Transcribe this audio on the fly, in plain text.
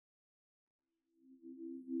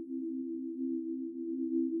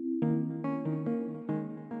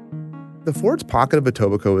The Ford's pocket of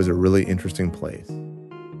Etobicoke is a really interesting place.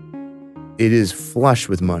 It is flush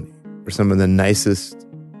with money for some of the nicest,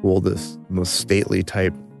 oldest, most stately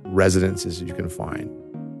type residences you can find.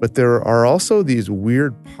 But there are also these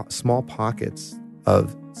weird small pockets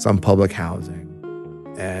of some public housing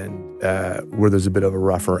and where there's a bit of a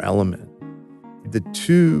rougher element. The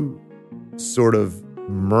two sort of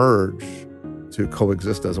merge to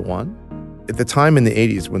coexist as one. At the time in the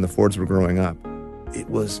 80s when the Fords were growing up, it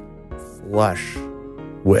was flush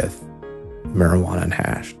with marijuana and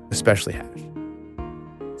hash, especially hash.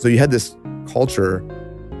 So you had this culture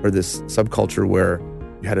or this subculture where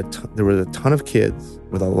you had there was a ton of kids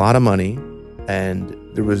with a lot of money and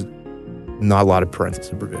there was not a lot of parental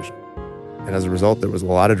supervision. And as a result, there was a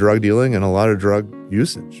lot of drug dealing and a lot of drug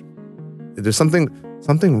usage. There's something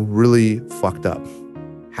really fucked up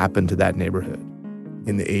happened to that neighborhood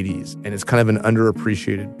in the 80s. And it's kind of an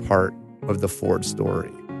underappreciated part of the Ford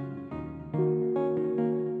story.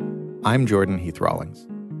 I'm Jordan Heath Rawlings.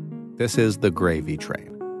 This is The Gravy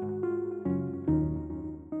Train.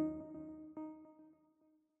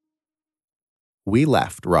 We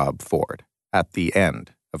left Rob Ford at the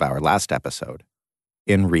end of our last episode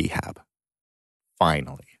in rehab.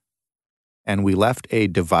 Finally. And we left a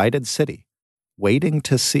divided city waiting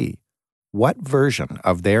to see what version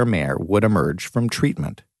of their mayor would emerge from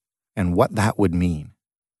treatment and what that would mean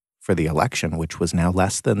for the election, which was now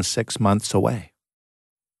less than 6 months away.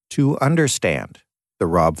 To understand the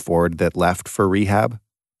Rob Ford that left for rehab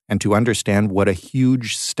and to understand what a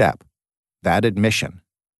huge step that admission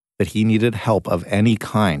that he needed help of any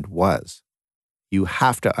kind was, you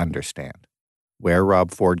have to understand where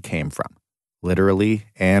Rob Ford came from, literally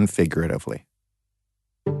and figuratively.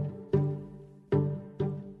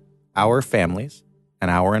 Our families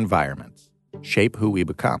and our environments shape who we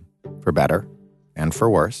become, for better and for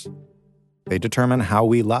worse. They determine how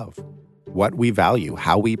we love, what we value,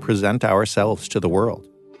 how we present ourselves to the world,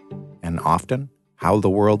 and often how the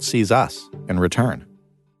world sees us in return.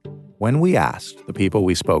 When we asked the people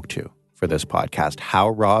we spoke to for this podcast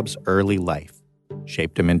how Rob's early life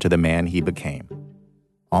shaped him into the man he became,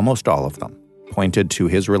 almost all of them pointed to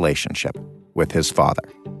his relationship with his father.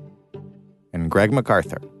 And Greg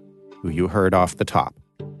MacArthur, who you heard off the top,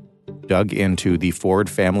 dug into the Ford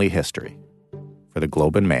family history for the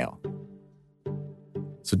Globe and Mail.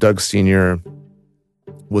 So Doug Sr.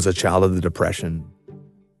 was a child of the Depression,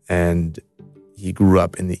 and he grew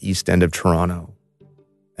up in the East End of Toronto.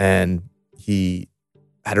 And he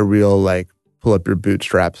had a real, pull up your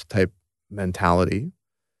bootstraps type mentality.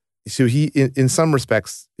 So he, in some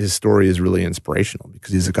respects, his story is really inspirational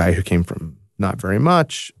because he's a guy who came from not very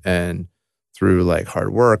much and through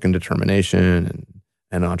hard work and determination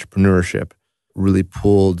and entrepreneurship really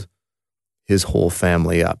pulled his whole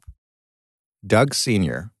family up. Doug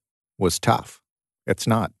Sr. was tough. It's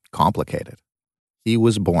not complicated. He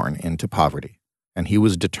was born into poverty, and he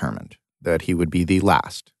was determined that he would be the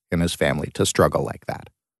last in his family to struggle like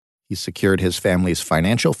that. He secured his family's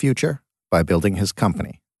financial future by building his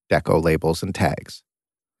company, Deco Labels and Tags.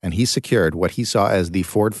 And he secured what he saw as the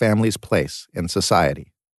Ford family's place in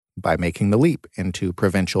society by making the leap into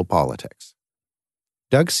provincial politics.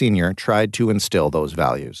 Doug Sr. tried to instill those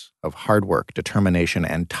values of hard work, determination,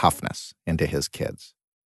 and toughness into his kids.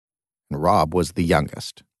 And Rob was the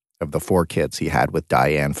youngest of the 4 kids he had with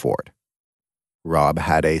Diane Ford. Rob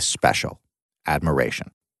had a special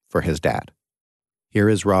admiration for his dad. Here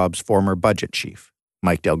is Rob's former budget chief,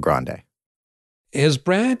 Mike Del Grande. His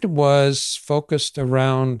brand was focused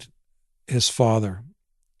around his father,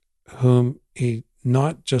 whom he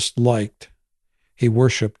not just liked, he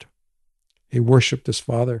worshipped. He worshipped his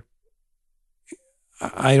father.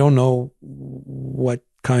 I don't know what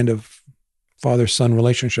kind of father-son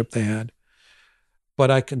relationship they had,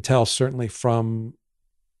 but I can tell certainly from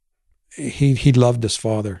he loved his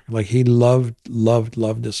father. He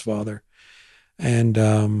loved his father. And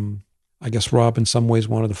I guess Rob in some ways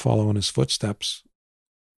wanted to follow in his footsteps.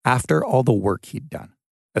 After all the work he'd done,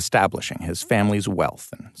 establishing his family's wealth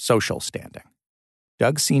and social standing,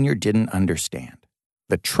 Doug Sr. didn't understand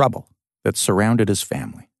the trouble that surrounded his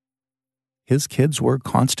family. His kids were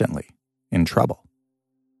constantly in trouble.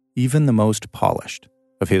 Even the most polished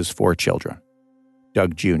of his 4 children,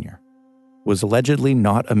 Doug Jr., was allegedly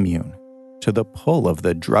not immune to the pull of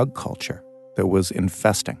the drug culture that was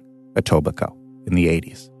infesting Etobicoke in the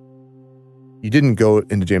 80s. You didn't go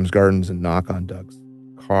into James Gardens and knock on Doug's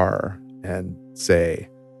car and say,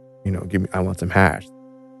 I want some hash.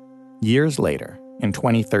 Years later, in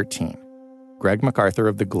 2013, Greg MacArthur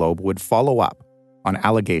of the Globe would follow up on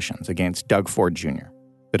allegations against Doug Ford Jr.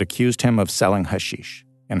 that accused him of selling hashish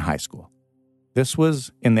in high school. This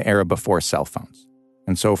was in the era before cell phones.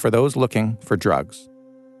 And so for those looking for drugs,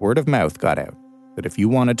 word of mouth got out that if you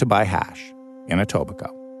wanted to buy hash in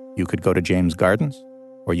Etobicoke, you could go to James Gardens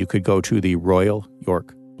or you could go to the Royal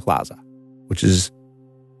York Plaza, which is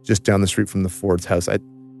just down the street from the Ford's house.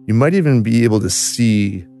 You might even be able to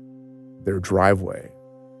see their driveway,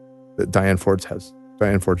 Diane Ford's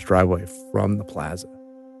driveway from the plaza.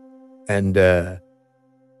 And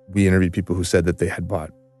we interviewed people who said that they had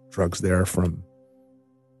bought drugs there from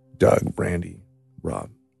Doug, Randy, Rob.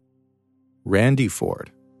 Randy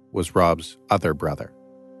Ford was Rob's other brother,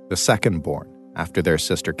 the second born after their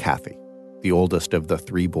sister Kathy, the oldest of the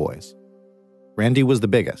three boys. Randy was the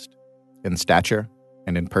biggest, in stature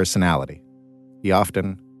and in personality. He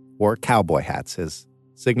often wore cowboy hats, his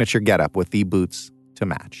signature getup with the boots to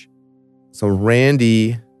match. So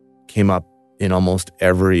Randy came up in almost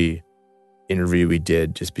every interview we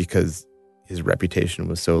did just because his reputation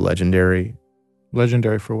was so legendary.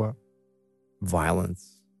 Legendary for what?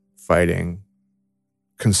 Violence, fighting,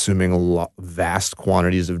 consuming vast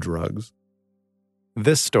quantities of drugs.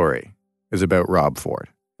 This story is about Rob Ford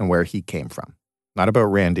and where he came from, not about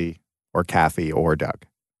Randy or Kathy or Doug,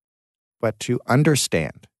 but to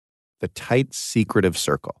understand the tight, secretive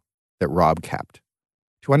circle that Rob kept,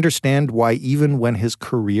 to understand why even when his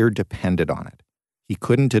career depended on it, he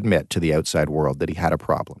couldn't admit to the outside world that he had a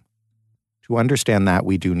problem. To understand that,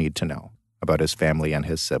 we do need to know about his family and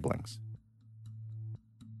his siblings.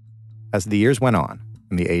 As the years went on,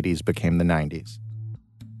 and the 80s became the 90s,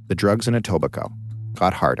 the drugs in Etobicoke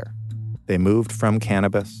got harder. They moved from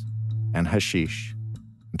cannabis and hashish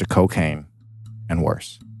to cocaine and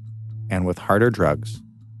worse. And with harder drugs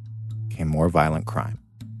came more violent crime.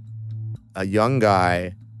 A young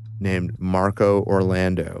guy named Marco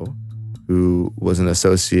Orlando, who was an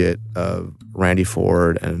associate of Randy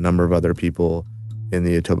Ford and a number of other people in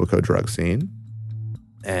the Etobicoke drug scene.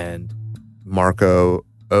 And Marco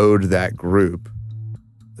owed that group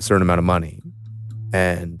a certain amount of money.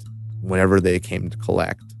 And whenever they came to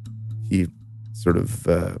collect, he sort of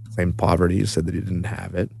claimed poverty, said that he didn't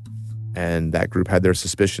have it. And that group had their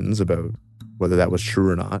suspicions about whether that was true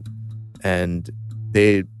or not. And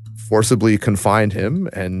they forcibly confined him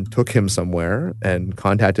and took him somewhere and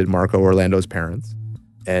contacted Marco Orlando's parents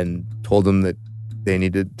and told them that they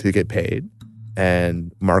needed to get paid.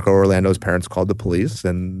 And Marco Orlando's parents called the police,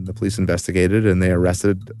 and the police investigated, and they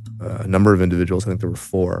arrested a number of individuals. I think there were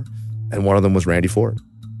 4. And one of them was Randy Ford.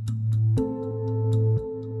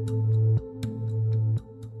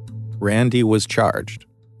 Randy was charged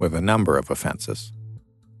with a number of offenses.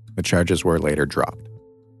 The charges were later dropped.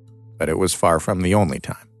 But it was far from the only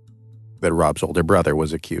time that Rob's older brother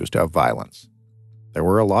was accused of violence. There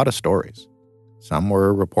were a lot of stories. Some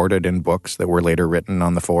were reported in books that were later written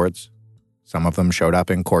on the Fords. Some of them showed up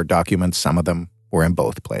in court documents. Some of them were in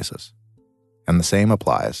both places. And the same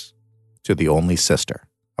applies to the only sister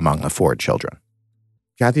among the Ford children.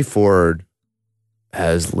 Kathy Ford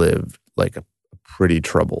has lived like a pretty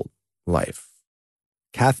troubled life.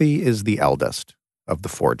 Kathy is the eldest of the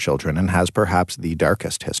Ford children and has perhaps the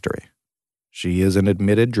darkest history. She is an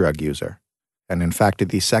admitted drug user, and in fact,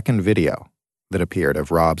 the second video that appeared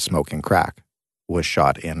of Rob smoking crack was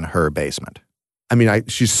shot in her basement. I mean,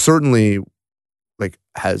 she certainly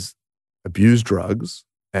has abused drugs,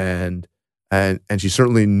 and she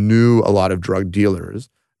certainly knew a lot of drug dealers.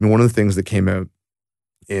 I mean, one of the things that came out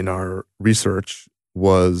in our research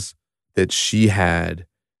was that she had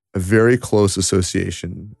a very close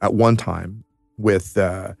association at one time with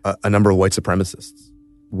a number of white supremacists,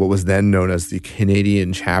 what was then known as the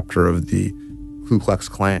Canadian chapter of the Ku Klux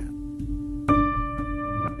Klan.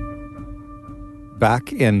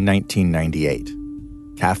 Back in 1998,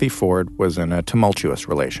 Kathy Ford was in a tumultuous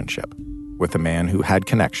relationship with a man who had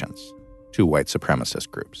connections to white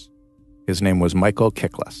supremacist groups. His name was Michael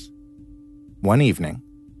Kickless. One evening,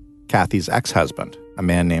 Kathy's ex-husband, a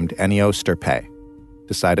man named Ennio Stirpe,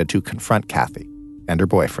 decided to confront Kathy and her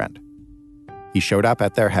boyfriend. He showed up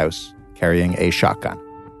at their house carrying a shotgun.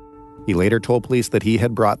 He later told police that he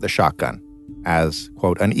had brought the shotgun as,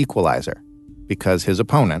 quote, an equalizer because his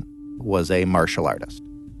opponent was a martial artist.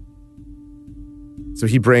 So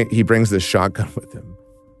he brings this shotgun with him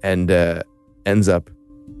and ends up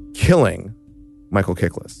killing Michael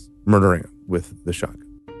Kickless, murdering him with the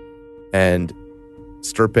shotgun. And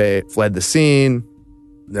Stirpe fled the scene.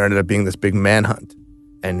 There ended up being this big manhunt.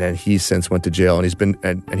 And then he since went to jail, and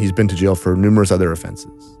he's been to jail for numerous other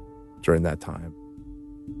offenses during that time.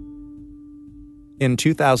 In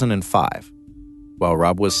 2005, while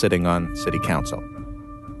Rob was sitting on city council,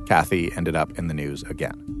 Kathy ended up in the news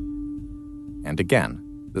again. And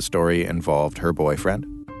again, the story involved her boyfriend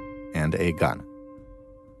and a gun.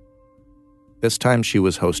 This time she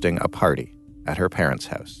was hosting a party at her parents'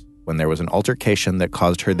 house when there was an altercation that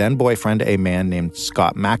caused her then-boyfriend, a man named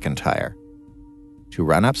Scott McIntyre, to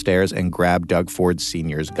run upstairs and grab Doug Ford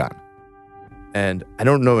Sr.'s gun. And I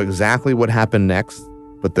don't know exactly what happened next,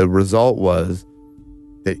 but the result was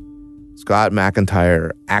that Scott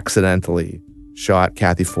McIntyre accidentally shot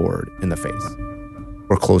Kathy Ford in the face,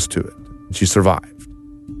 or close to it, and she survived.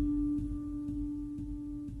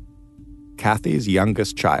 Kathy's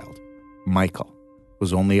youngest child, Michael,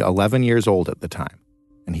 was only 11 years old at the time,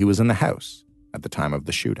 and he was in the house at the time of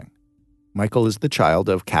the shooting. Michael is the child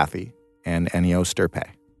of Kathy and Ennio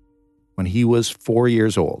Stirpe. When he was 4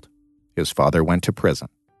 years old, his father went to prison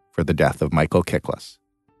for the death of Michael Kickless.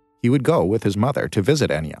 He would go with his mother to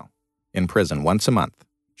visit Ennio in prison once a month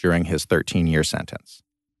during his 13-year sentence.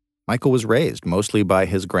 Michael was raised mostly by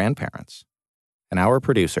his grandparents, and our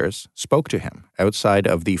producers spoke to him outside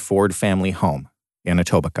of the Ford family home in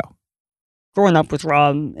Etobicoke. Growing up with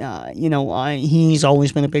Rob, he's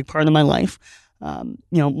always been a big part of my life.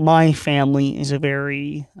 My family is a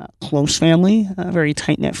very close family, a very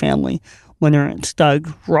tight-knit family. Whether it's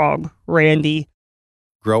Doug, Rob, Randy.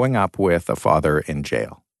 Growing up with a father in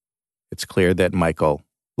jail, it's clear that Michael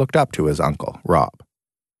looked up to his uncle, Rob.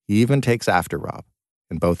 He even takes after Rob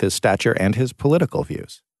in both his stature and his political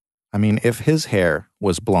views. I mean, if his hair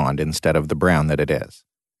was blonde instead of the brown that it is,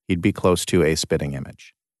 he'd be close to a spitting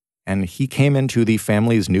image. And he came into the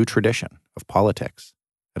family's new tradition of politics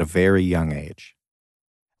at a very young age.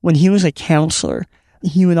 When he was a counselor,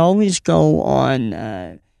 he would always go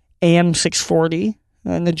on AM 640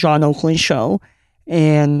 on the John Oakley show,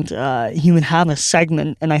 and he would have a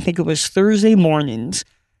segment, and I think it was Thursday mornings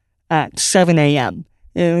at 7 a.m.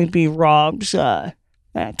 It would be Rob's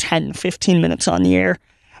 10, 15 minutes on the air.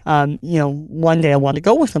 One day I wanted to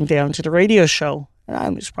go with him down to the radio show, and I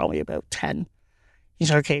was probably about 10. He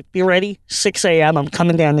said, okay, be ready, 6 a.m., I'm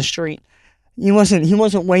coming down the street. He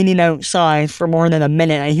wasn't waiting outside for more than a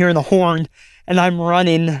minute. I hear the horn, and I'm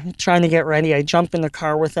running, trying to get ready. I jump in the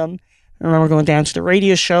car with him. I remember going down to the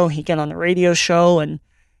radio show. He'd get on the radio show, and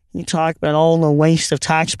he talked about all the waste of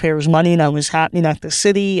taxpayers' money that was happening at the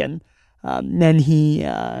city. And then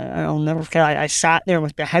I'll never forget, I sat there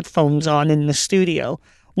with the headphones on in the studio.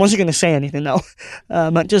 Wasn't going to say anything, though,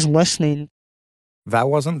 but just listening. That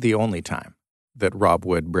wasn't the only time that Rob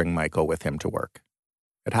would bring Michael with him to work.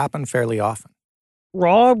 It happened fairly often.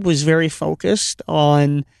 Rob was very focused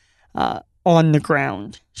on the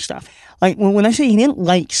ground stuff. Like when I say he didn't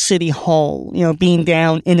like City Hall, being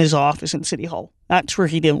down in his office in City Hall, that's where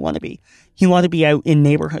he didn't want to be. He wanted to be out in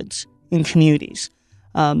neighborhoods, in communities.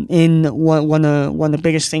 In one of the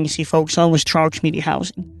biggest things he focused on was Toronto community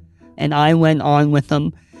housing, and I went on with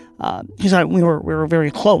him because we were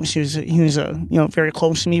very close. He was very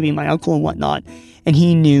close to me, being my uncle and whatnot, and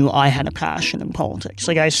he knew I had a passion in politics.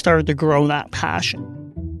 Like I started to grow that passion.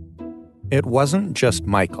 It wasn't just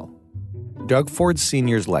Michael. Doug Ford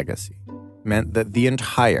Sr.'s legacy meant that the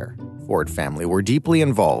entire Ford family were deeply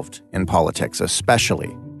involved in politics,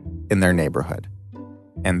 especially in their neighborhood.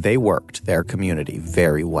 And they worked their community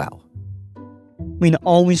very well. We'd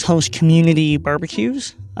always host community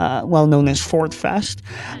barbecues, well known as Ford Fest.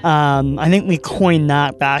 I think we coined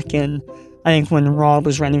that back in, when Rob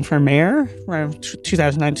was running for mayor, around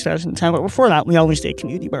 2009, 2010. But before that, we always did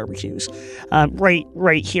community barbecues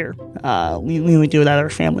right here. We would do it at our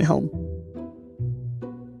family home.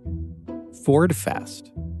 Ford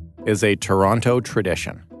Fest is a Toronto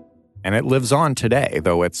tradition, and it lives on today,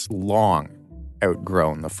 though it's long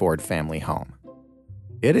outgrown the Ford family home.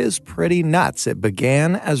 It is pretty nuts. It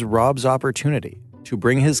began as Rob's opportunity to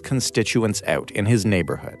bring his constituents out in his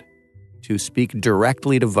neighborhood, to speak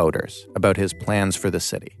directly to voters about his plans for the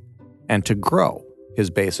city, and to grow his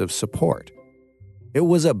base of support. It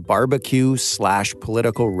was a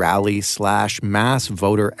barbecue/political rally/mass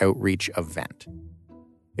voter outreach event.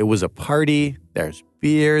 It was a party. There's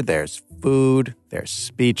beer, there's food, there's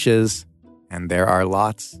speeches, and there are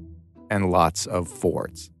lots and lots of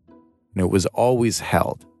Fords. And it was always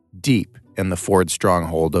held deep in the Ford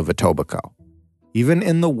stronghold of Etobicoke. Even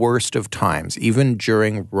in the worst of times, even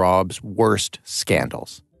during Rob's worst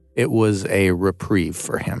scandals, it was a reprieve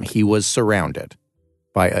for him. He was surrounded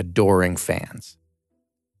by adoring fans.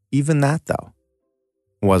 Even that, though,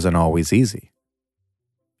 wasn't always easy.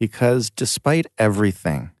 Because despite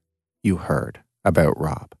everything you heard about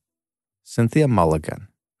Rob, Cynthia Mulligan,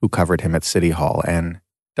 who covered him at City Hall, and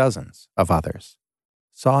dozens of others,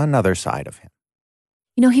 saw another side of him.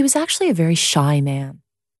 He was actually a very shy man.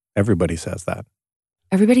 Everybody says that.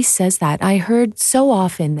 Everybody says that. I heard so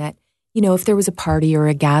often that, if there was a party or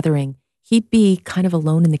a gathering, he'd be kind of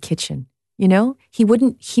alone in the kitchen. You know, he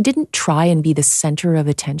didn't try and be the center of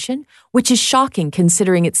attention, which is shocking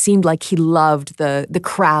considering it seemed like he loved the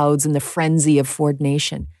crowds and the frenzy of Ford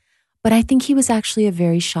Nation. But I think he was actually a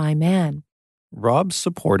very shy man. Rob's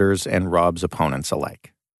supporters and Rob's opponents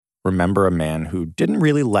alike remember a man who didn't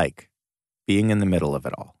really like being in the middle of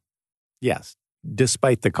it all. Yes,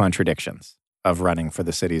 despite the contradictions of running for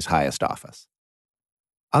the city's highest office.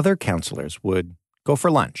 Other councillors would go for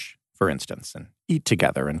lunch, for instance, and eat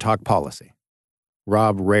together and talk policy.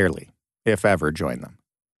 Rob rarely, if ever, joined them.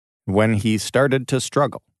 When he started to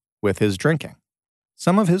struggle with his drinking,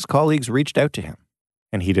 some of his colleagues reached out to him,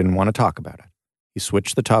 and he didn't want to talk about it. He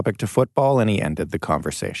switched the topic to football, and he ended the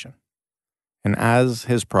conversation. And as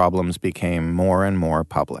his problems became more and more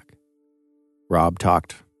public, Rob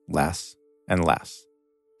talked less and less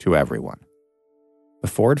to everyone. The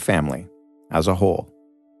Ford family, as a whole,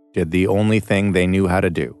 did the only thing they knew how to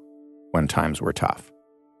do when times were tough.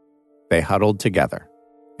 They huddled together,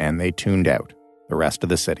 and they tuned out the rest of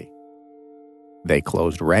the city. They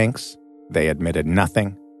closed ranks. They admitted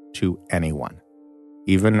nothing to anyone.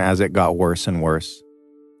 Even as it got worse and worse,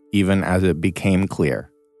 even as it became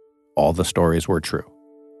clear, all the stories were true.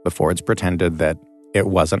 The Fords pretended that it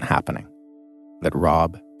wasn't happening, that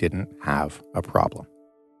Rob didn't have a problem.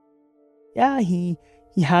 Yeah, he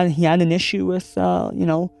had an issue with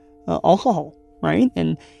alcohol, right?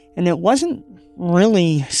 And it wasn't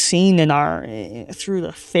really seen through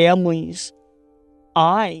the family's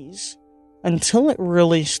eyes until it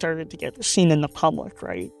really started to get seen in the public,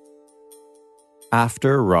 right?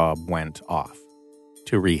 After Rob went off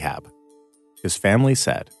to rehab, his family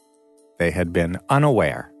said they had been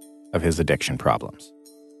unaware of his addiction problems.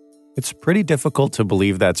 It's pretty difficult to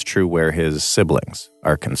believe that's true where his siblings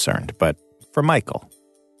are concerned, but for Michael,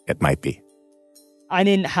 it might be. I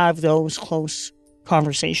didn't have those close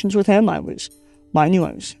conversations with him. I knew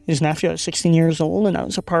I was his nephew. I was 16 years old, and I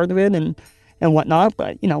was a part of it and whatnot.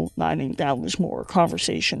 But, I think that was more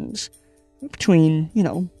conversations between,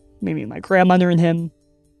 maybe my grandmother and him,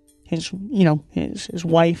 his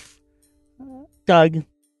wife, Doug.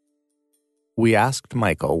 We asked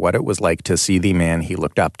Michael what it was like to see the man he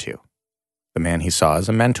looked up to, the man he saw as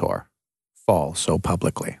a mentor, fall so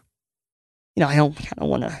publicly. I don't kind of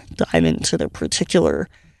want to dive into the particular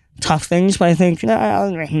tough things, but I think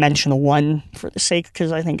I'll mention one for the sake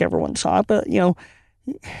because I think everyone saw it. But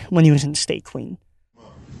when he was in State Queen,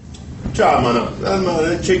 Child, man,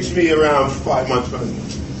 it takes me around 5 months,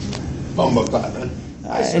 man. Bumble clock, man.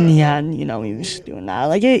 And he had, he was doing that.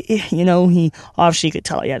 Like, he obviously you could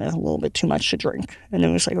tell he had a little bit too much to drink, and it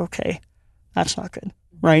was like, okay, that's not good,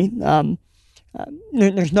 right?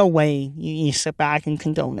 There's no way you sit back and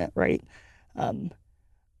condone it, right?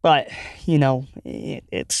 But,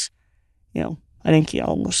 it's, I think you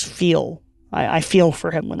almost feel, I feel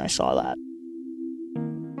for him when I saw that.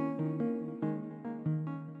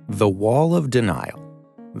 The wall of denial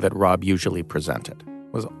that Rob usually presented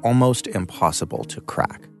was almost impossible to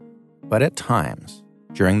crack. But at times,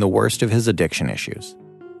 during the worst of his addiction issues,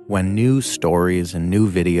 when new stories and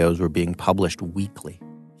new videos were being published weekly,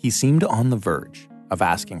 he seemed on the verge of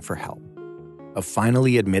asking for help, of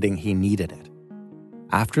finally admitting he needed it.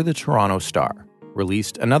 After the Toronto Star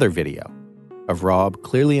released another video of Rob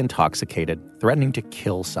clearly intoxicated, threatening to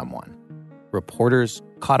kill someone, reporters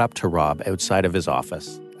caught up to Rob outside of his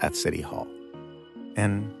office at City Hall.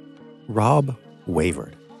 And Rob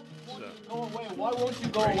wavered.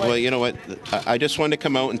 Well, you know what? I just wanted to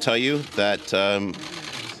come out and tell you that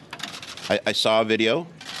I saw a video.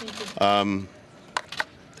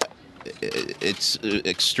 It's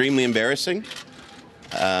extremely embarrassing.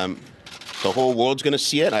 The whole world's going to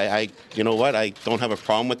see it. You know what? I don't have a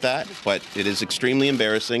problem with that, but it is extremely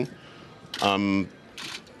embarrassing. And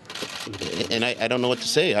I don't know what to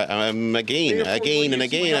say. I'm again. I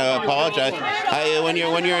apologize. When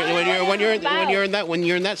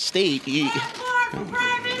you're in that state,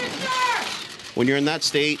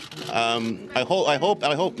 I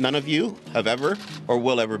hope none of you have ever or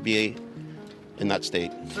will ever be in that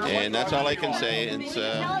state. And that's all I can say. It's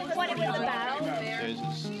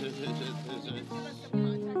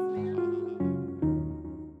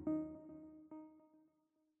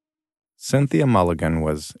Cynthia Mulligan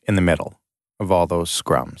was in the middle of all those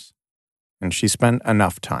scrums, and she spent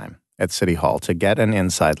enough time at City Hall to get an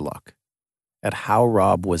inside look at how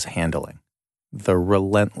Rob was handling the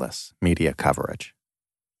relentless media coverage.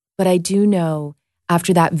 But I do know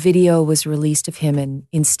after that video was released of him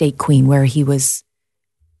in State Queen, where he was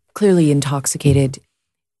clearly intoxicated,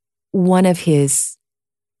 one of his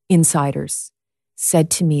insiders said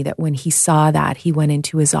to me that when he saw that, he went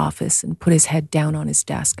into his office and put his head down on his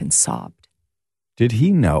desk and sobbed. Did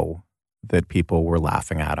he know that people were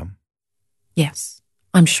laughing at him? Yes,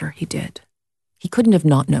 I'm sure he did. He couldn't have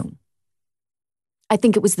not known. I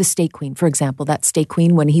think it was the State Queen, for example, that State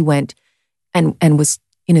Queen, when he went and was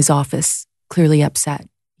in his office, clearly upset,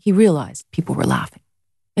 he realized people were laughing.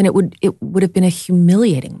 And it would have been a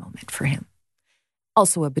humiliating moment for him.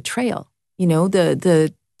 Also a betrayal. You know,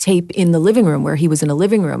 the tape in the living room where he was in a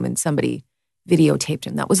living room and somebody videotaped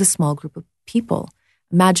him. That was a small group of people.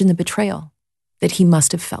 Imagine the betrayal that he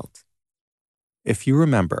must have felt. If you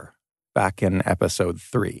remember, back in episode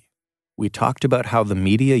 3, we talked about how the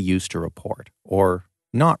media used to report, or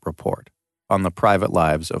not report, on the private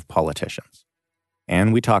lives of politicians.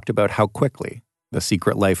 And we talked about how quickly the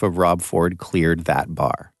secret life of Rob Ford cleared that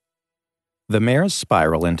bar. The mayor's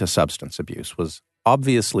spiral into substance abuse was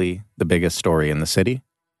obviously the biggest story in the city,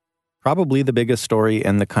 probably the biggest story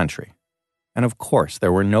in the country. And of course,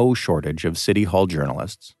 there were no shortage of City Hall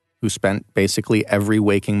journalists who spent basically every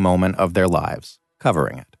waking moment of their lives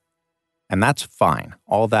covering it. And that's fine.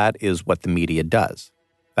 All that is what the media does.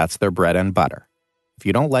 That's their bread and butter. If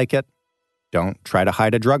you don't like it, don't try to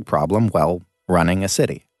hide a drug problem while running a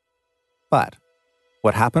city. But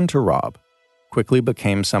what happened to Rob quickly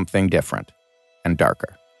became something different and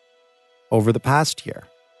darker. Over the past year,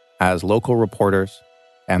 as local reporters,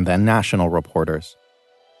 and then national reporters,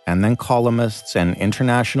 and then columnists and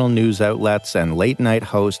international news outlets and late-night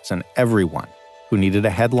hosts and everyone who needed a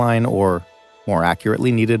headline or, more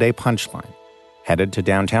accurately, needed a punchline, headed to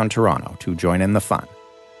downtown Toronto to join in the fun.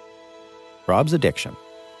 Rob's addiction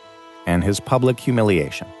and his public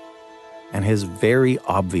humiliation and his very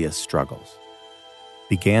obvious struggles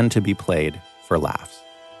began to be played for laughs,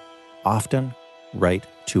 often right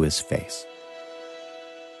to his face.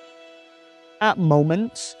 At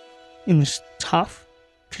moments, it was tough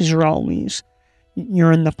because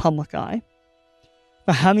you're in the public eye.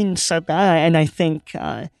 But having said that, and I think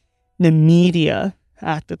the media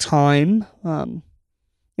at the time, I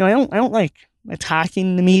don't like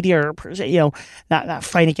attacking the media or that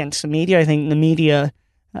fight against the media. I think the media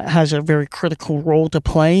has a very critical role to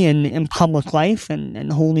play in public life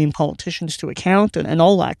and holding politicians to account and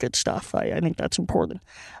all that good stuff. I think that's important.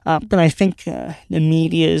 But I think the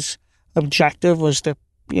media's objective was to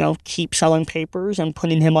keep selling papers and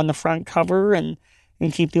putting him on the front cover and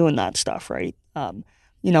keep doing that stuff, right? So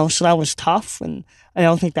that was tough, and I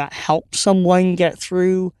don't think that helped someone get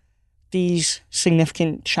through these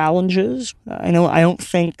significant challenges. I don't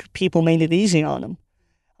think people made it easy on him.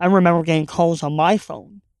 I remember getting calls on my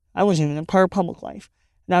phone. I wasn't even a part of public life.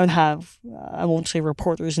 And I would have, I won't say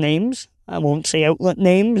reporters' names, I won't say outlet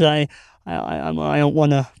names, I don't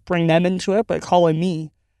want to bring them into it, but calling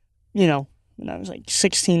me, when I was like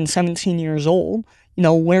 16, 17 years old,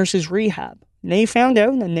 where's his rehab? And they found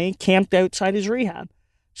out and they camped outside his rehab.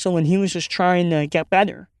 So when he was just trying to get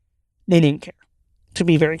better, they didn't care, to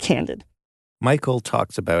be very candid. Michael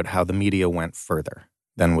talks about how the media went further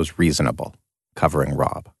than was reasonable covering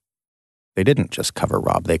Rob. They didn't just cover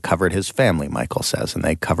Rob, they covered his family, Michael says, and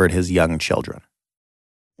they covered his young children.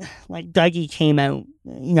 Like Dougie came out,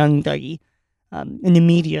 young Dougie, and the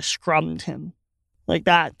media scrubbed him. Like,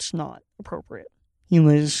 that's not appropriate. He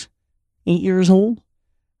was 8 years old,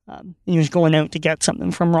 and he was going out to get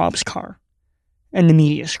something from Rob's car, and the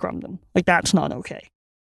media scrubbed him. Like, that's not okay.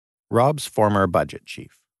 Rob's former budget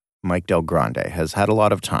chief, Mike Del Grande, has had a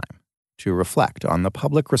lot of time to reflect on the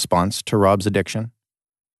public response to Rob's addiction,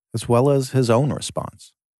 as well as his own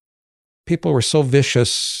response. People were so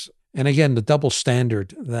vicious, and again, the double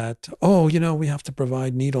standard that, we have to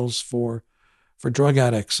provide needles for drug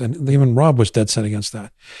addicts. And even Rob was dead set against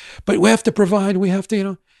that. But we have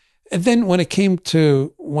to, And then when it came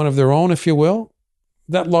to one of their own, if you will,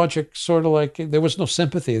 that logic sort of like, there was no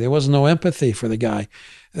sympathy. There was no empathy for the guy.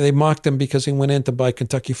 They mocked him because he went in to buy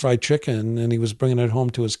Kentucky Fried Chicken and he was bringing it home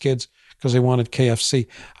to his kids because they wanted KFC.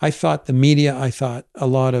 I thought the media, a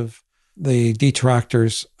lot of the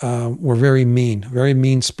detractors were very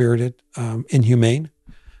mean-spirited, inhumane,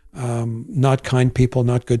 not kind people,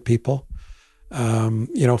 not good people.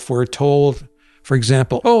 If we're told, for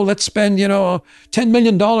example, let's spend, $10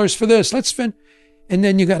 million for this, let's spend, and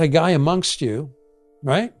then you got a guy amongst you,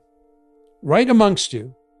 right amongst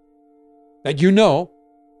you, that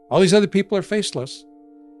all these other people are faceless.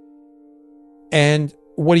 And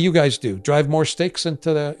what do you guys do? Drive more stakes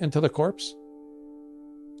into the corpse?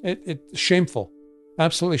 It's shameful,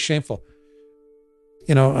 absolutely shameful.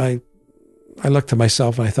 I looked to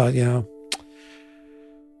myself and I thought,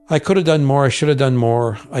 I could have done more. I should have done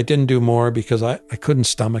more. I didn't do more because I couldn't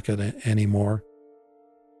stomach it anymore.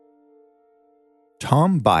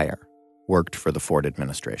 Tom Byer worked for the Ford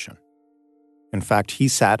administration. In fact, he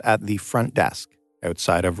sat at the front desk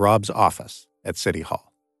outside of Rob's office at City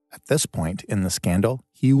Hall. At this point in the scandal,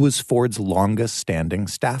 he was Ford's longest-standing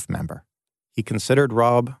staff member. He considered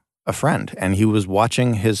Rob a friend, and he was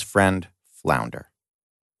watching his friend flounder,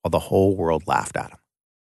 while the whole world laughed at him.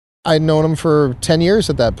 I'd known him for 10 years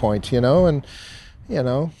at that point, and,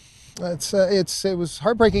 it was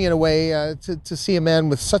heartbreaking in a way to see a man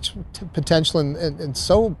with such potential and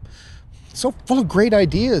so full of great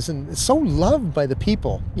ideas and so loved by the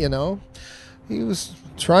people, He was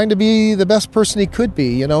trying to be the best person he could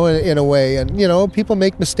be, in a way. And, people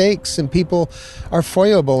make mistakes and people are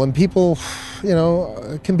foible and people,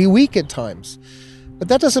 can be weak at times. But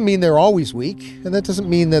that doesn't mean they're always weak. And that doesn't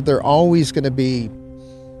mean that they're always going to be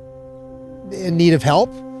in need of help.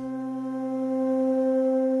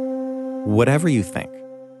 Whatever you think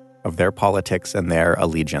of their politics and their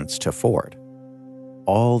allegiance to Ford,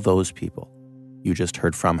 all those people you just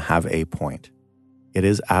heard from have a point. It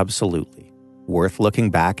is absolutely worth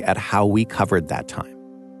looking back at how we covered that time,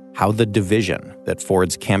 how the division that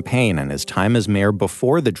Ford's campaign and his time as mayor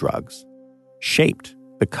before the drugs shaped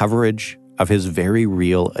the coverage of his very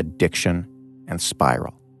real addiction and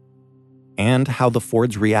spiral, and how the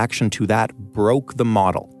Ford's reaction to that broke the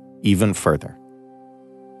model even further,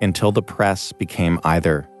 until the press became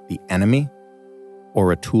either the enemy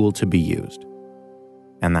or a tool to be used.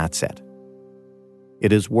 And that's it.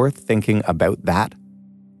 It is worth thinking about that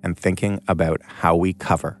and thinking about how we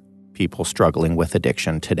cover people struggling with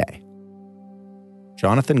addiction today.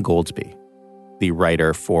 Jonathan Goldsby, the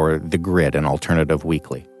writer for The Grid and Alternative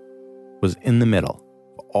Weekly, was in the middle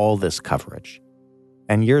of all this coverage.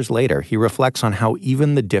 And years later, he reflects on how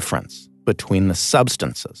even the difference between the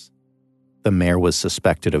substances the mayor was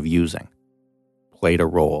suspected of using played a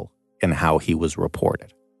role in how he was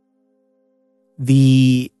reported.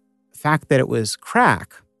 The fact that it was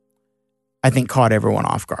crack, I think, caught everyone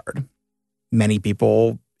off guard. Many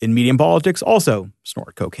people in media and politics also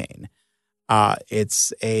snort cocaine.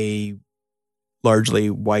 It's a largely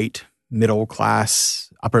white,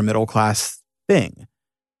 upper middle class thing.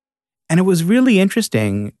 And it was really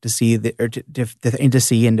interesting to see to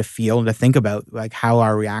see and to feel and to think about like how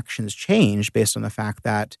our reactions changed based on the fact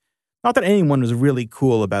that not that anyone was really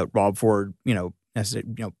cool about Rob Ford,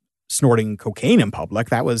 snorting cocaine in public.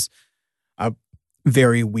 That was a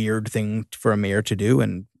very weird thing for a mayor to do,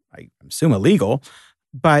 and I assume illegal.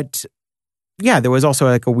 But yeah, there was also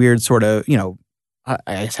like a weird sort of I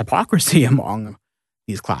guess hypocrisy among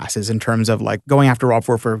these classes in terms of like going after Rob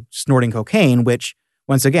Ford for snorting cocaine, which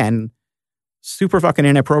once again, super fucking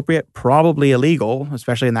inappropriate, probably illegal,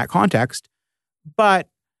 especially in that context. But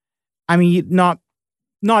I mean, not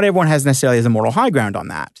everyone has necessarily as a moral high ground on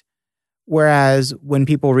that. Whereas when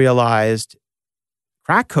people realized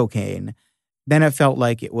crack cocaine, then it felt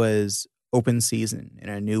like it was open season in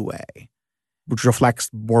a new way, which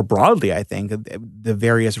reflects more broadly, I think, the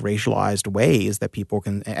various racialized ways that people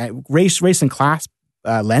can race and class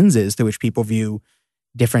lenses through which people view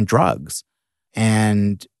different drugs.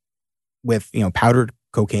 And with powdered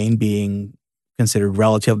cocaine being considered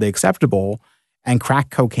relatively acceptable and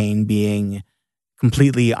crack cocaine being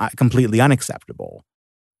completely unacceptable.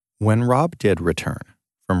 When Rob did return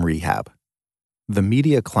from rehab, the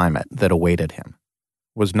media climate that awaited him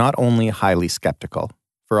was not only highly skeptical,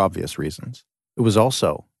 for obvious reasons, it was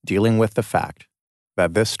also dealing with the fact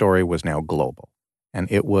that this story was now global, and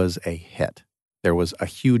it was a hit. There was a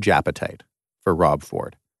huge appetite for Rob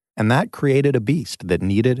Ford, and that created a beast that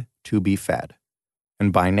needed to be fed.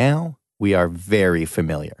 And by now, we are very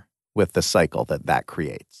familiar with the cycle that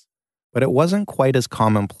creates. But it wasn't quite as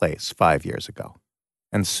commonplace 5 years ago.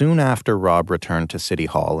 And soon after Rob returned to City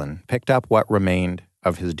Hall and picked up what remained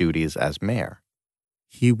of his duties as mayor,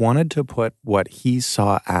 he wanted to put what he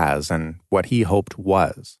saw as and what he hoped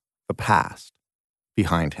was the past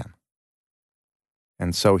behind him.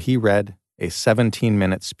 And so he read a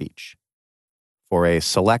 17-minute speech for a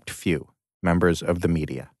select few members of the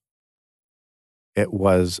media. It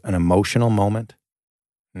was an emotional moment,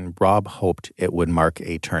 and Rob hoped it would mark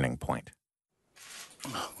a turning point.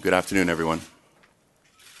 Good afternoon, everyone.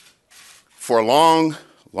 For a long,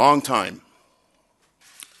 long time,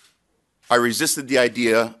 I resisted the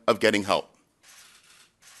idea of getting help.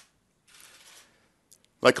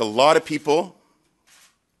 Like a lot of people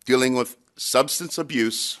dealing with substance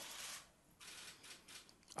abuse,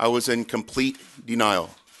 I was in complete denial.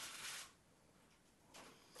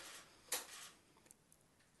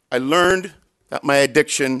 I learned that my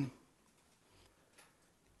addiction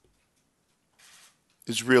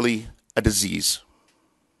is really a disease,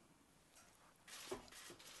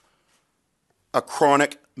 a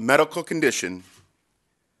chronic medical condition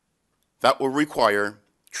that will require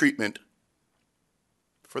treatment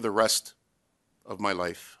for the rest of my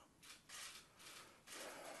life.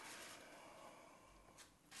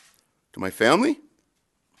 To my family,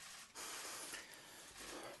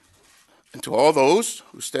 and to all those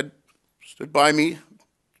who stood by me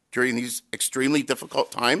during these extremely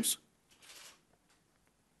difficult times,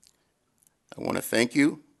 I want to thank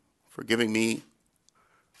you for giving me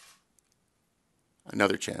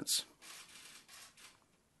another chance.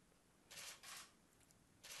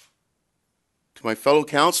 To my fellow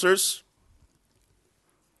counselors,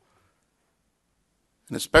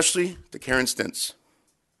 and especially to Karen Stintz,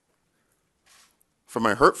 for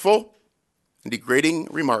my hurtful and degrading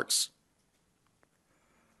remarks,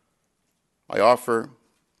 I offer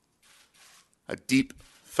a deep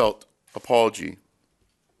felt apology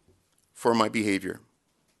for my behavior.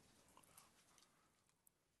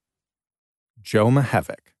 Joe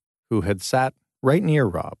Mahevic, who had sat right near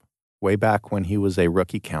Rob way back when he was a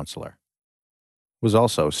rookie counselor, was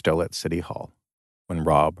also still at City Hall when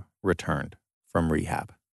Rob returned from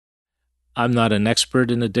rehab. I'm not an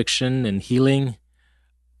expert in addiction and healing,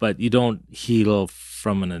 but you don't heal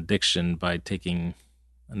from an addiction by taking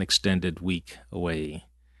an extended week away.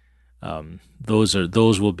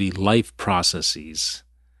 Those will be life processes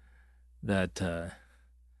that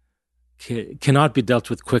cannot be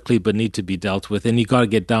dealt with quickly, but need to be dealt with. And you got to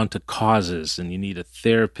get down to causes, and you need a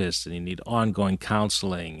therapist, and you need ongoing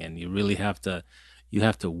counseling, and you really have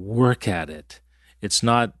to work at it. It's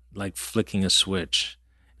not like flicking a switch.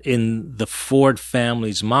 In the Ford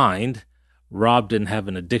family's mind, Rob didn't have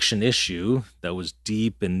an addiction issue that was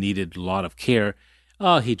deep and needed a lot of care.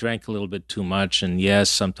 Oh, he drank a little bit too much, and yes,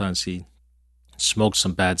 sometimes he smoked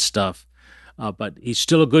some bad stuff. But he's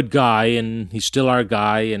still a good guy, and he's still our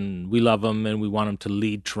guy, and we love him, and we want him to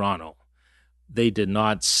lead Toronto. They did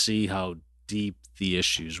not see how deep the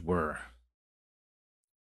issues were.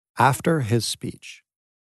 After his speech,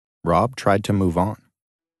 Rob tried to move on.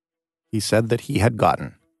 He said that he had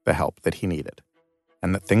gotten the help that he needed,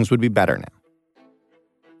 and that things would be better now.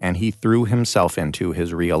 And he threw himself into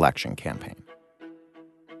his re-election campaign.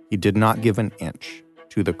 He did not give an inch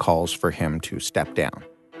to the calls for him to step down.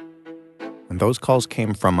 And those calls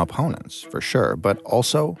came from opponents, for sure, but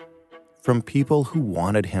also from people who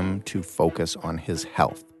wanted him to focus on his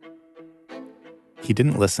health. He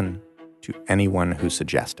didn't listen to anyone who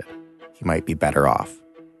suggested he might be better off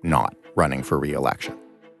not running for re-election.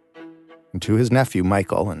 And to his nephew,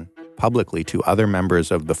 Michael, and publicly to other members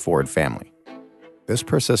of the Ford family, this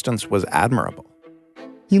persistence was admirable.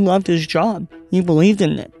 He loved his job. He believed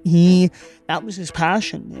in it. That was his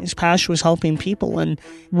passion. His passion was helping people, and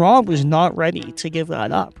Rob was not ready to give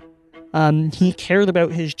that up. He cared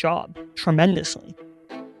about his job tremendously.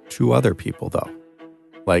 Two other people, though,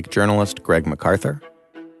 like journalist Greg MacArthur,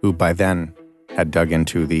 who by then had dug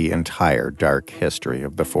into the entire dark history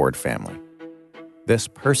of the Ford family. This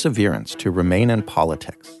perseverance to remain in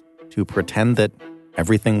politics, to pretend that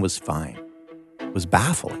everything was fine, was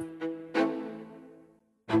baffling.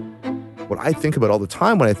 What I think about all the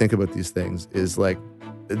time when I think about these things is like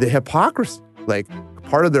the hypocrisy. Like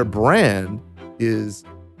part of their brand is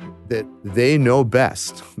that they know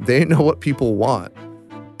best. They know what people want.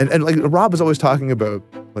 And like Rob is always talking about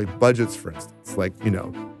like budgets, for instance. Like, you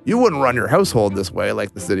know, you wouldn't run your household this way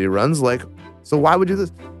like the city runs. Like, so why would you do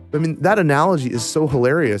this? I mean, that analogy is so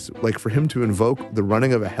hilarious. Like for him to invoke the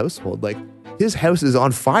running of a household, like his house is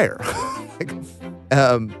on fire.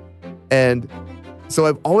 And so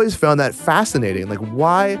I've always found that fascinating. Like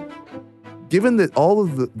why, given that all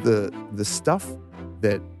of the stuff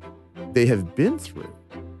that they have been through,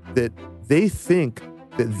 that they think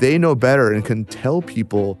that they know better and can tell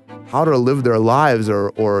people how to live their lives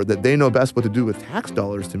or that they know best what to do with tax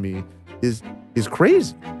dollars, to me is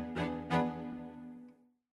crazy.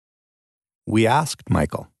 We asked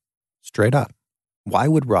Michael, straight up, why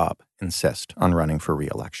would Rob insist on running for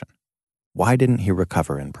re-election? Why didn't he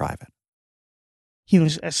recover in private? He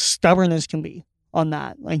was as stubborn as can be on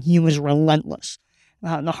that. Like, he was relentless.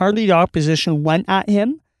 The harder the opposition went at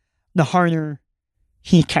him, the harder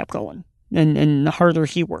he kept going, and the harder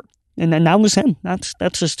he worked. And then that was him. That's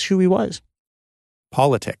just who he was.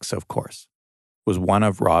 Politics, of course, was one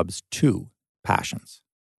of Rob's two passions.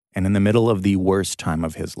 And in the middle of the worst time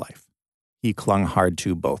of his life, he clung hard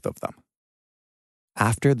to both of them.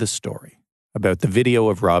 After the story about the video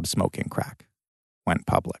of Rob smoking crack went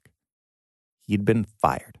public, he'd been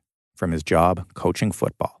fired from his job coaching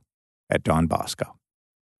football at Don Bosco.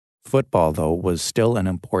 Football, though, was still an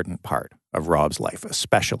important part of Rob's life,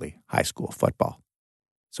 especially high school football.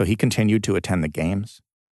 So he continued to attend the games.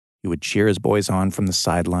 He would cheer his boys on from the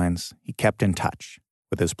sidelines. He kept in touch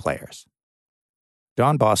with his players.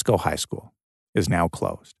 Don Bosco High School is now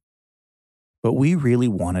closed. But we really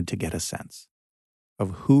wanted to get a sense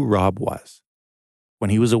of who Rob was when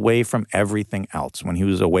he was away from everything else, when he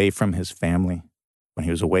was away from his family, when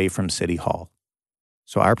he was away from City Hall.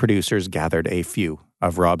 So our producers gathered a few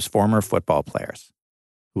of Rob's former football players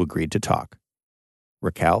who agreed to talk,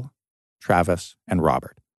 Raquel, Travis, and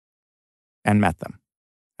Robert, and met them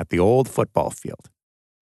at the old football field.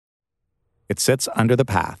 It sits under the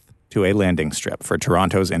path to a landing strip for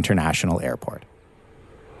Toronto's International Airport.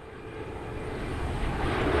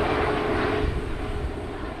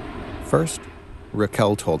 First,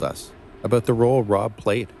 Raquel told us about the role Rob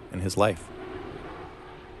played in his life.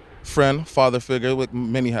 Friend, father figure with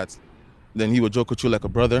many hats. Then he would joke with you like a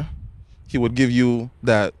brother. He would give you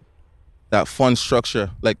that fun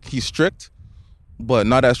structure. Like, he's strict, but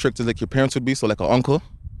not as strict as like your parents would be, so like an uncle.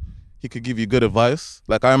 He could give you good advice.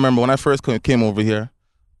 Like, I remember when I first came over here,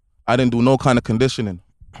 I didn't do no kind of conditioning,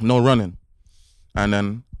 no running. And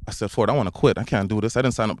then I said, Ford, I want to quit. I can't do this. I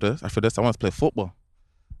didn't sign up for this. I want to play football.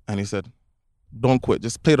 And he said, don't quit.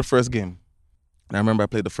 Just play the first game. And I remember I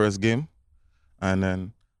played the first game. And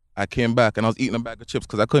then I came back and I was eating a bag of chips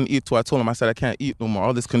because I couldn't eat. So I told him, I said, I can't eat no more.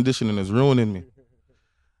 All this conditioning is ruining me.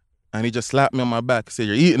 And he just slapped me on my back and said,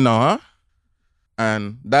 you're eating now, huh?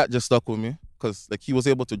 And that just stuck with me because like he was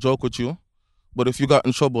able to joke with you. But if you got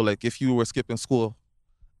in trouble, like if you were skipping school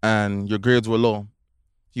and your grades were low,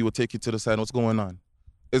 he would take you to the side, what's going on?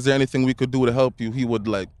 Is there anything we could do to help you? He would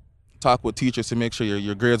like talk with teachers to make sure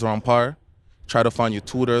your grades are on par, try to find you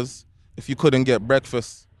tutors. If you couldn't get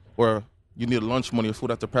breakfast or you needed lunch money or food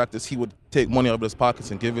after practice, he would take money out of his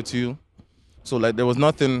pockets and give it to you. So like there was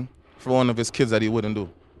nothing for one of his kids that he wouldn't do.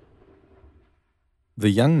 The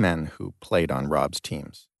young men who played on Rob's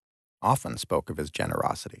teams often spoke of his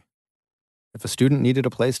generosity. If a student needed a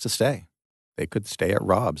place to stay, they could stay at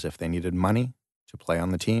Rob's. If they needed money to play on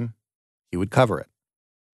the team, he would cover it.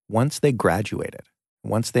 Once they graduated,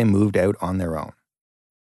 once they moved out on their own,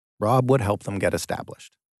 Rob would help them get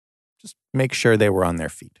established. Just make sure they were on their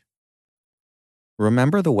feet.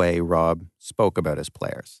 Remember the way Rob spoke about his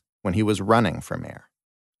players when he was running for mayor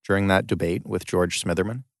during that debate with George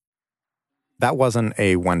Smitherman? That wasn't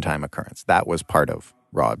a one-time occurrence. That was part of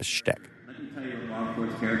Rob's shtick. Let me tell you what Rob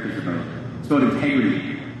Ford's character is about. It's about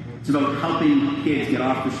integrity. It's about helping kids get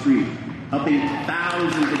off the street, helping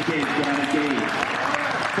thousands of kids get out of games,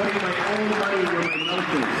 putting my own money where my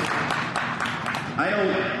mouth is. I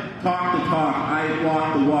don't talk the talk, I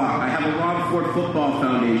walk the walk. I have a Rob Ford Football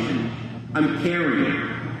Foundation. I'm caring.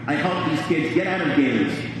 I help these kids get out of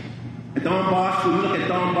games. At Don Bosco, we look at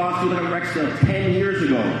Don Bosco, we look at Rexdale 10 years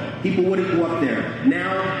ago. People wouldn't go up there.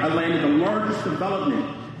 Now I landed the largest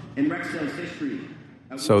development in Rexdale's history.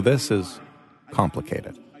 So this is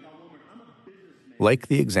complicated. Like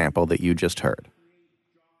the example that you just heard,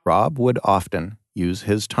 Rob would often use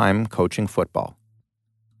his time coaching football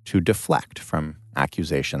to deflect from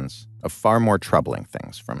accusations of far more troubling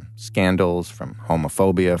things, from scandals, from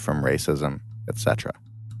homophobia, from racism, etc.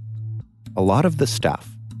 A lot of the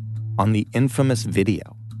stuff on the infamous video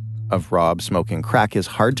of Rob smoking crack is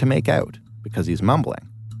hard to make out because he's mumbling,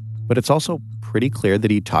 but it's also pretty clear that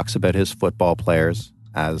he talks about his football players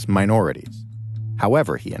as minorities,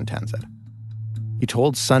 however he intends it. He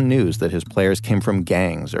told Sun News that his players came from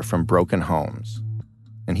gangs or from broken homes,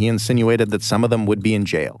 and he insinuated that some of them would be in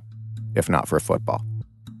jail, if not for football.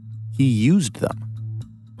 He used them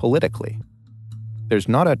politically. There's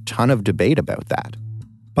not a ton of debate about that,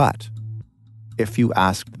 but if you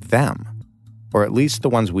asked them, or at least the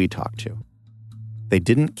ones we talked to, they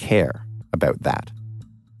didn't care about that.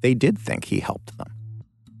 They did think he helped them.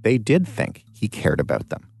 They did think he cared about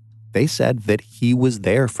them. They said that he was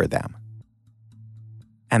there for them.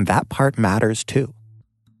 And that part matters too.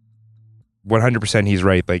 100% he's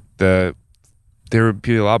right. Like there would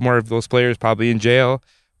be a lot more of those players probably in jail.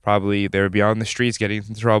 Probably they would be on the streets getting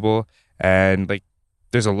into trouble. And like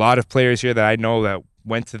there's a lot of players here that I know that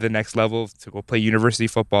went to the next level to go play university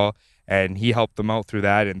football, and he helped them out through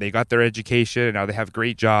that, and they got their education, and now they have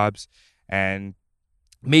great jobs. And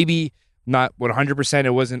maybe not 100% it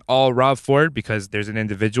wasn't all Rob Ford because there's an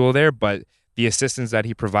individual there, but the assistance that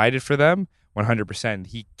he provided for them, 100%,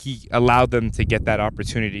 he allowed them to get that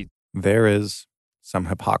opportunity. There is some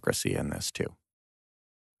hypocrisy in this too.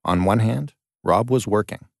 On one hand, Rob was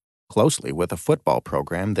working closely with a football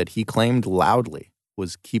program that he claimed loudly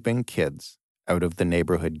was keeping kids out of the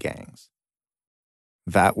neighborhood gangs.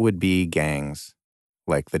 That would be gangs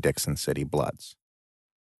like the Dixon City Bloods,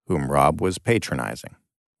 whom Rob was patronizing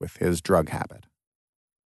with his drug habit.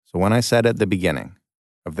 So when I said at the beginning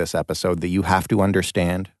of this episode that you have to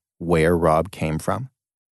understand where Rob came from,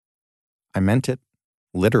 I meant it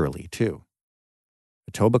literally too.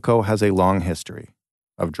 Etobicoke has a long history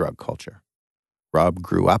of drug culture. Rob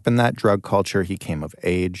grew up in that drug culture, he came of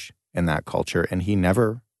age in that culture, and he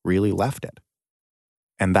never really left it.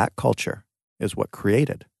 And that culture is what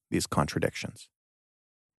created these contradictions.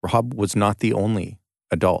 Rob was not the only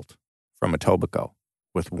adult from Etobicoke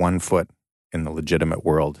with one foot in the legitimate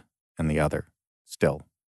world and the other still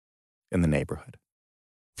in the neighborhood.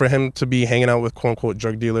 For him to be hanging out with quote-unquote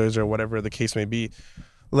drug dealers or whatever the case may be,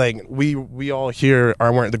 like, we all here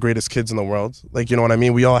weren't the greatest kids in the world. Like, you know what I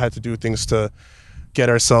mean? We all had to do things to get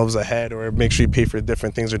ourselves ahead or make sure you pay for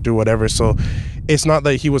different things or do whatever. So it's not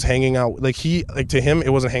that he was hanging out, like to him, it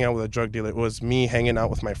wasn't hanging out with a drug dealer. It was me hanging out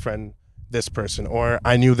with my friend, this person, or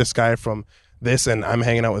I knew this guy from this and I'm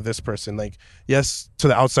hanging out with this person. Like, yes, to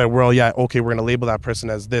the outside world, yeah, okay, we're going to label that person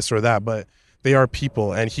as this or that, but they are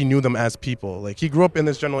people, and he knew them as people. Like, he grew up in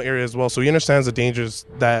this general area as well, so he understands the dangers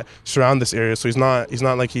that surround this area. So he's not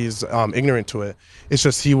like he's ignorant to it. It's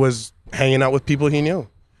just he was hanging out with people he knew,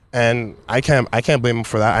 and I can't blame him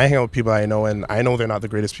for that. I hang out with people I know, and I know they're not the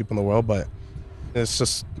greatest people in the world, but it's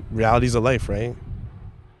just realities of life, right?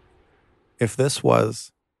 If this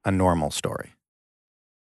was a normal story,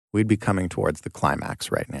 we'd be coming towards the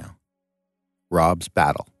climax right now. Rob's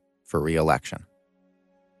battle for re-election.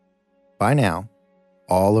 By now,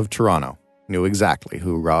 all of Toronto knew exactly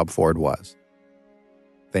who Rob Ford was.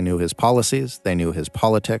 They knew his policies, they knew his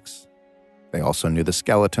politics, they also knew the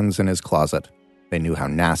skeletons in his closet, they knew how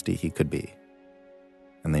nasty he could be,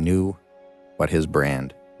 and they knew what his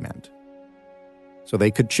brand meant. So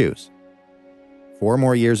they could choose 4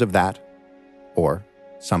 more years of that or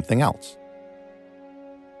something else.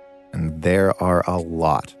 And there are a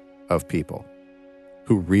lot of people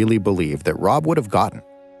who really believe that Rob would have gotten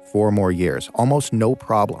 4 more years, almost no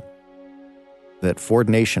problem. That Ford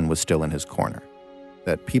Nation was still in his corner.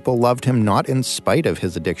 That people loved him not in spite of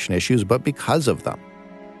his addiction issues, but because of them.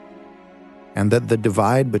 And that the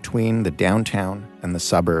divide between the downtown and the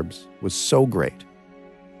suburbs was so great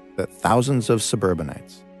that thousands of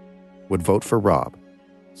suburbanites would vote for Rob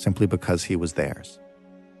simply because he was theirs.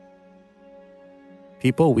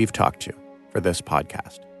 People we've talked to for this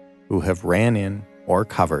podcast who have ran in or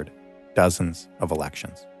covered dozens of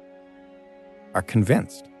elections are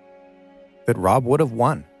convinced that Rob would have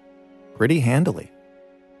won pretty handily.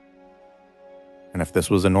 And if this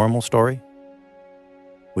was a normal story,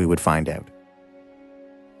 we would find out.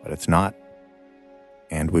 But it's not,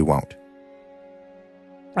 and we won't.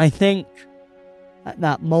 I think at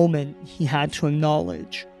that moment he had to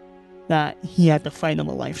acknowledge that he had the fight of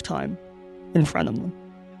a lifetime in front of him.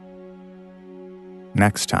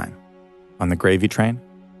 Next time, on the Gravy Train,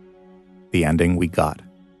 the ending we got.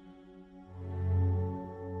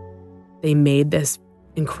 They made this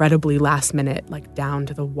incredibly last minute, like down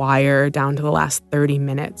to the wire, down to the last 30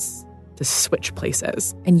 minutes to switch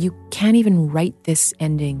places. And you can't even write this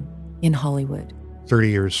ending in Hollywood. 30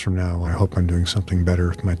 years from now, I hope I'm doing something better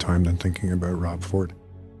with my time than thinking about Rob Ford.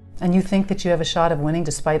 And you think that you have a shot of winning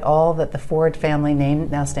despite all that the Ford family name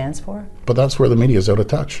now stands for? But that's where the media is out of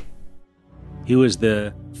touch. He was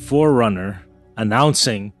the forerunner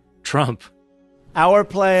announcing Trump. Our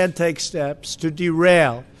plan takes steps to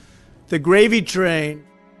derail the gravy train.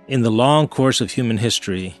 In the long course of human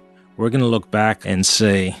history, we're going to look back and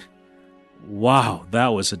say, wow, that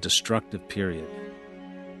was a destructive period.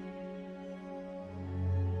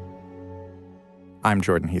 I'm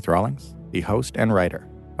Jordan Heath Rawlings, the host and writer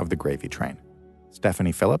of The Gravy Train.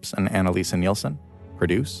 Stephanie Phillips and Annalisa Nielsen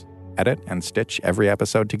produce, edit, and stitch every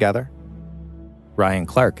episode together. Ryan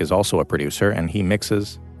Clark is also a producer, and he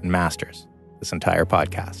mixes and masters this entire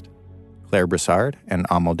podcast. Claire Broussard and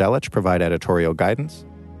Amal Delich provide editorial guidance.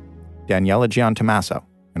 Daniela Giantomasso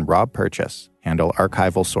and Rob Purchase handle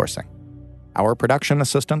archival sourcing. Our production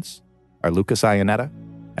assistants are Lucas Ionetta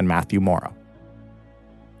and Matthew Morrow.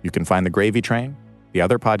 You can find The Gravy Train, the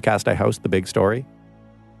other podcast I host, The Big Story,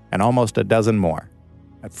 and almost a dozen more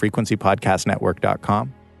at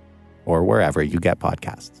frequencypodcastnetwork.com or wherever you get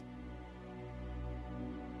podcasts.